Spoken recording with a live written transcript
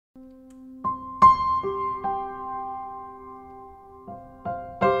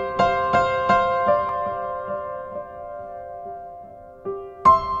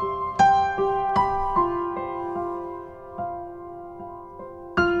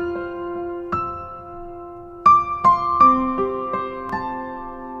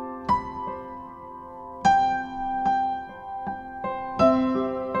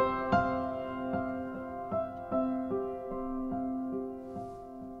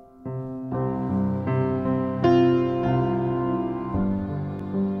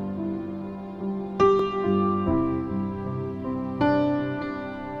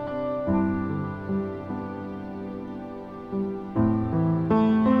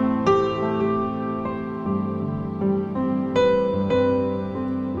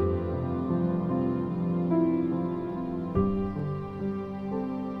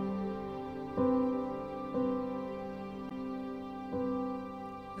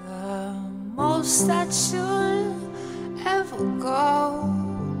most that you'll ever go.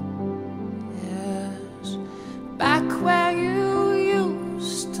 Yes, back where you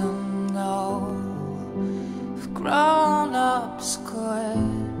used to know if grown-ups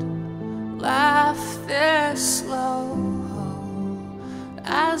could laugh this slow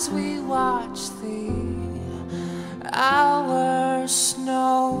as we watch the hours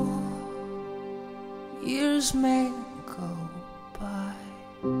snow. Years may go by,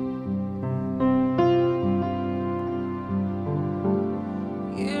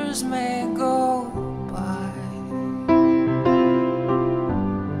 years may go by.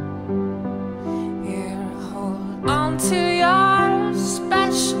 Here, hold on to your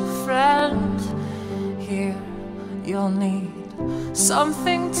special friend. Here, you'll need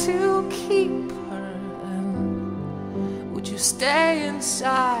something to keep her in. Would you stay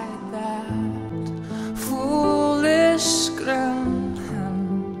inside that foolish grin?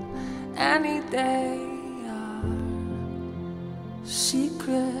 And any day our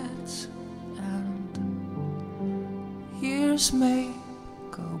secrets and years may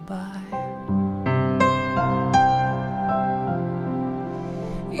go by,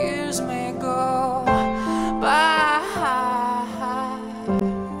 years may go by.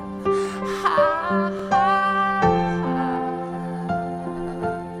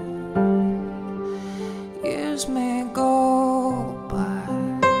 Years may go by.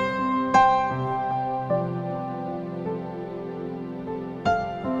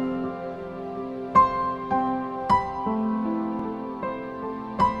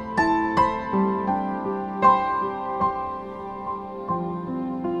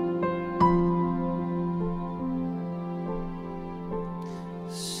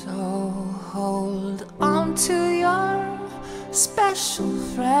 So hold on to your special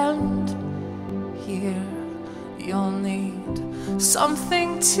friend. Here you'll need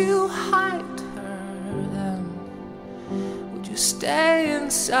something to hide her then. Would you stay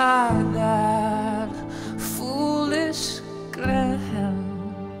inside that foolish grin?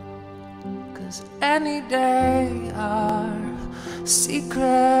 'Cause any day our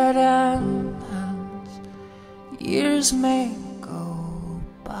secret ends, years may go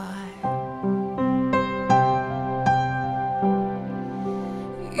by,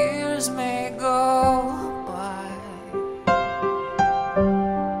 years may go by,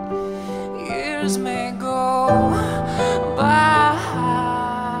 years may go by.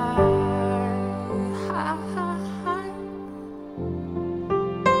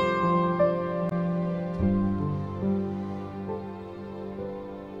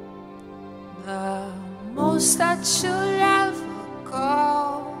 The most that you'll ever go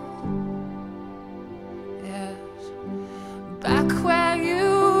is back where you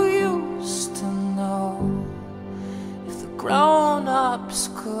used to know if the grown-ups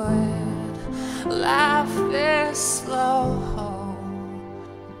could laugh this slow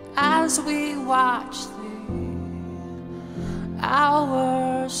as we watch the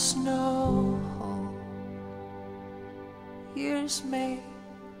hours snow. Years may